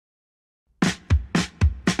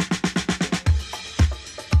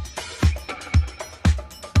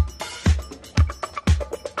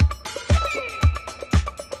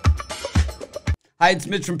Hi, it's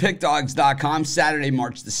Mitch from PickDogs.com. Saturday,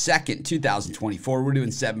 March the 2nd, 2024. We're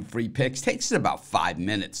doing 7 free picks. Takes us about 5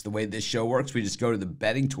 minutes. The way this show works, we just go to the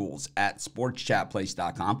betting tools at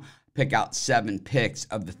sportschatplace.com, pick out 7 picks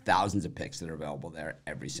of the thousands of picks that are available there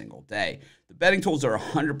every single day. The betting tools are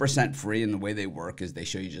 100% free, and the way they work is they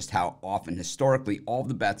show you just how often, historically, all of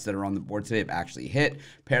the bets that are on the board today have actually hit,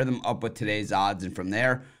 pair them up with today's odds, and from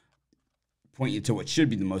there, point you to what should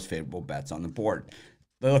be the most favorable bets on the board.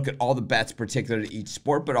 They look at all the bets particular to each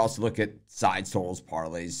sport, but also look at sides, totals,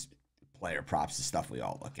 parlays, player props, the stuff we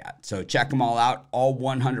all look at. So check them all out, all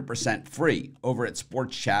 100% free over at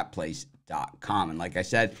sportschatplace.com. And like I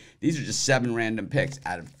said, these are just 7 random picks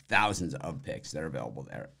out of thousands of picks that are available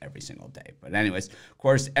there every single day. But anyways, of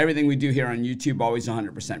course, everything we do here on YouTube, always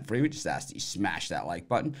 100% free. We just ask that you smash that like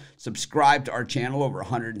button. Subscribe to our channel. Over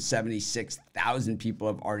 176,000 people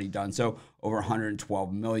have already done so. Over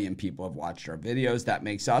 112 million people have watched our videos. That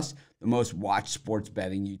makes us the most watched sports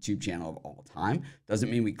betting YouTube channel of all time. Doesn't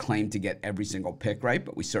mean we claim to get every single pick right,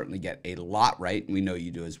 but we certainly get a lot right, and we know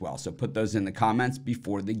you do as well. So put those in the comments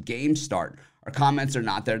before the game start. Our comments are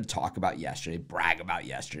not there to talk about yesterday, brag about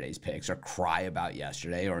yesterday's picks, or cry about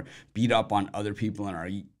yesterday, or beat up on other people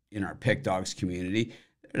in our Pick Dogs community.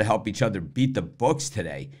 They're to help each other beat the books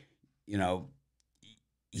today. You know,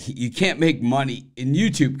 you can't make money in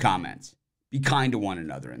YouTube comments. Be kind to one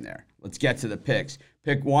another in there. Let's get to the picks.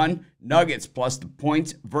 Pick 1, Nuggets plus the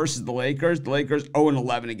points versus the Lakers. The Lakers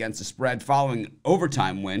 0-11 against the spread following an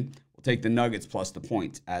overtime win. We'll take the Nuggets plus the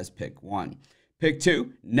points as pick 1. Pick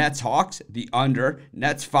 2, Nets Hawks, the under.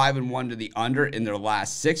 Nets 5-1 to the under in their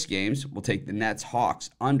last 6 games. We'll take the Nets Hawks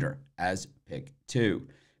under as pick 2.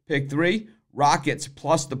 Pick 3, Rockets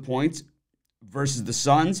plus the points versus the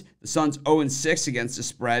Suns. The Suns 0-6 against the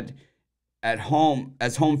spread at home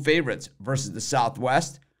as home favorites versus the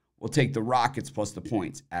Southwest. We'll take the Rockets plus the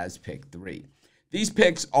points as pick 3. These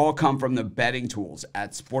picks all come from the betting tools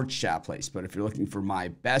at Sports Chat Place. But if you're looking for my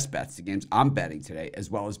best bets, the games I'm betting today, as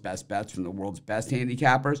well as best bets from the world's best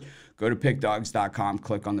handicappers, go to pickdogs.com,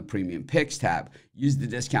 click on the Premium Picks tab. Use the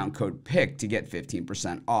discount code PICK to get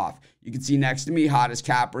 15% off. You can see next to me, hottest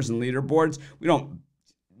cappers and leaderboards. We don't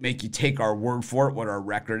make you take our word for it, what our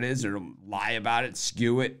record is, or lie about it,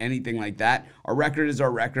 skew it, anything like that. Our record is our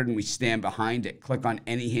record, and we stand behind it. Click on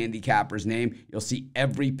any handicapper's name. You'll see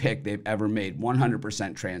every pick they've ever made.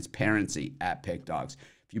 100% transparency at Pick Dogs.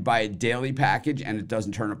 If you buy a daily package and it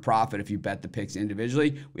doesn't turn a profit if you bet the picks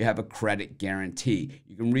individually, we have a credit guarantee.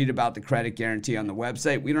 You can read about the credit guarantee on the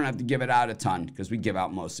website. We don't have to give it out a ton because we give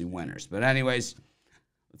out mostly winners. But anyways,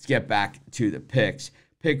 let's get back to the picks.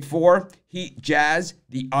 Pick 4, Heat Jazz,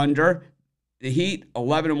 the under. The Heat,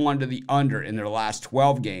 11-1 to the under in their last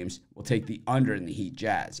 12 games. We'll take the under in the Heat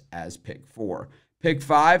Jazz as pick 4. Pick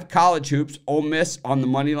 5, College Hoops, Ole Miss on the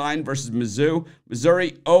money line versus Mizzou.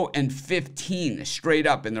 Missouri 0-15 straight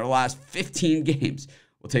up in their last 15 games.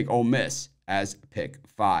 We'll take Ole Miss as pick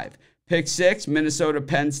 5. Pick 6, Minnesota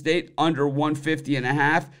Penn State, under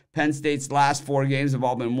 150.5. Penn State's last 4 games have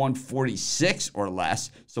all been 146 or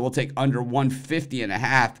less. So we'll take under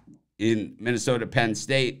 150.5 in Minnesota Penn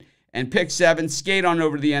State. And pick 7, skate on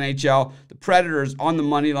over to the NHL. The Predators on the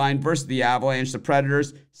money line versus the Avalanche. The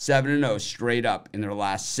Predators 7-0 straight up in their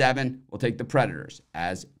last 7. We'll take the Predators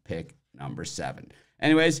as pick number 7.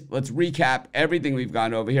 Anyways, let's recap everything we've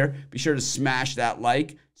gone over here. Be sure to smash that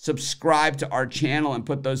like, subscribe to our channel, and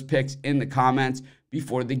put those picks in the comments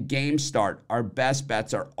before the game start. Our best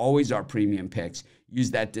bets are always our premium picks. Use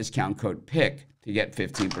that discount code PICK to get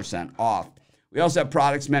 15% off. We also have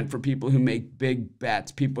products meant for people who make big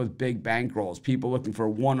bets, people with big bankrolls, people looking for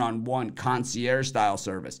one-on-one concierge-style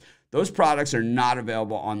service. Those products are not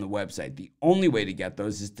available on the website. The only way to get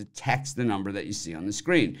those is to text the number that you see on the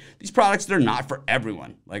screen. These products, they're not for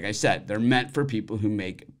everyone. Like I said, they're meant for people who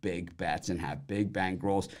make big bets and have big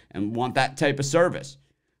bankrolls and want that type of service.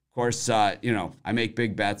 Of course, you know, I make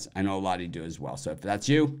big bets. I know a lot of you do as well. So if that's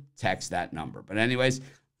you, text that number. But anyways,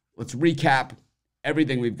 let's recap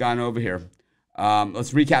everything we've gone over here.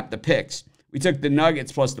 Let's recap the picks. We took the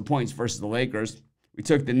Nuggets plus the points versus the Lakers. We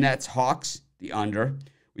took the Nets Hawks, the under.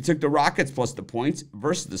 We took the Rockets plus the points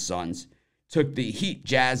versus the Suns. Took the Heat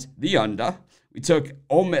Jazz, the under. We took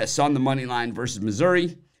Ole Miss on the money line versus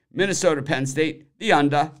Missouri. Minnesota Penn State, the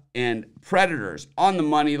under. And Predators on the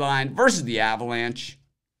money line versus the Avalanche.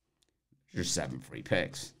 Your 7 free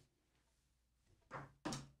picks.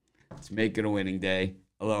 Let's make it a winning day.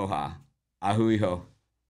 Aloha. Ahui ho.